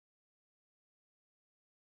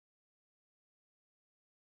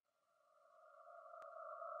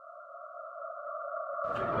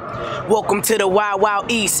Welcome to the Wild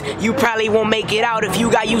Wild East. You probably won't make it out if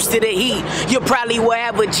you got used to the heat. You probably will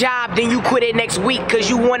have a job, then you quit it next week, cause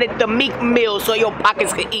you wanted the meat meal so your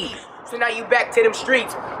pockets could eat. So now you back to them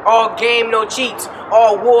streets. All game, no cheats.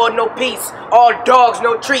 All war, no peace. All dogs,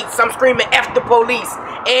 no treats. I'm screaming F the police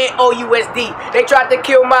and OUSD. They tried to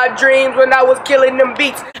kill my dreams when I was killing them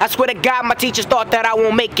beats. I swear to God, my teachers thought that I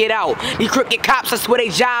won't make it out. These crooked cops, I swear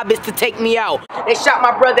their job is to take me out. They shot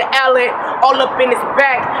my brother Allen all up in his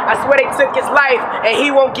back. I swear they took his life and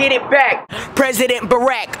he won't get it back. President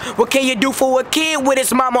Barack, what can you do for a kid with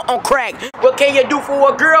his mama on crack? What can you do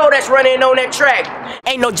for a girl that's running on that track?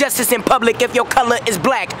 Ain't no justice in public if your color is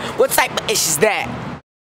black. What type of ish is that?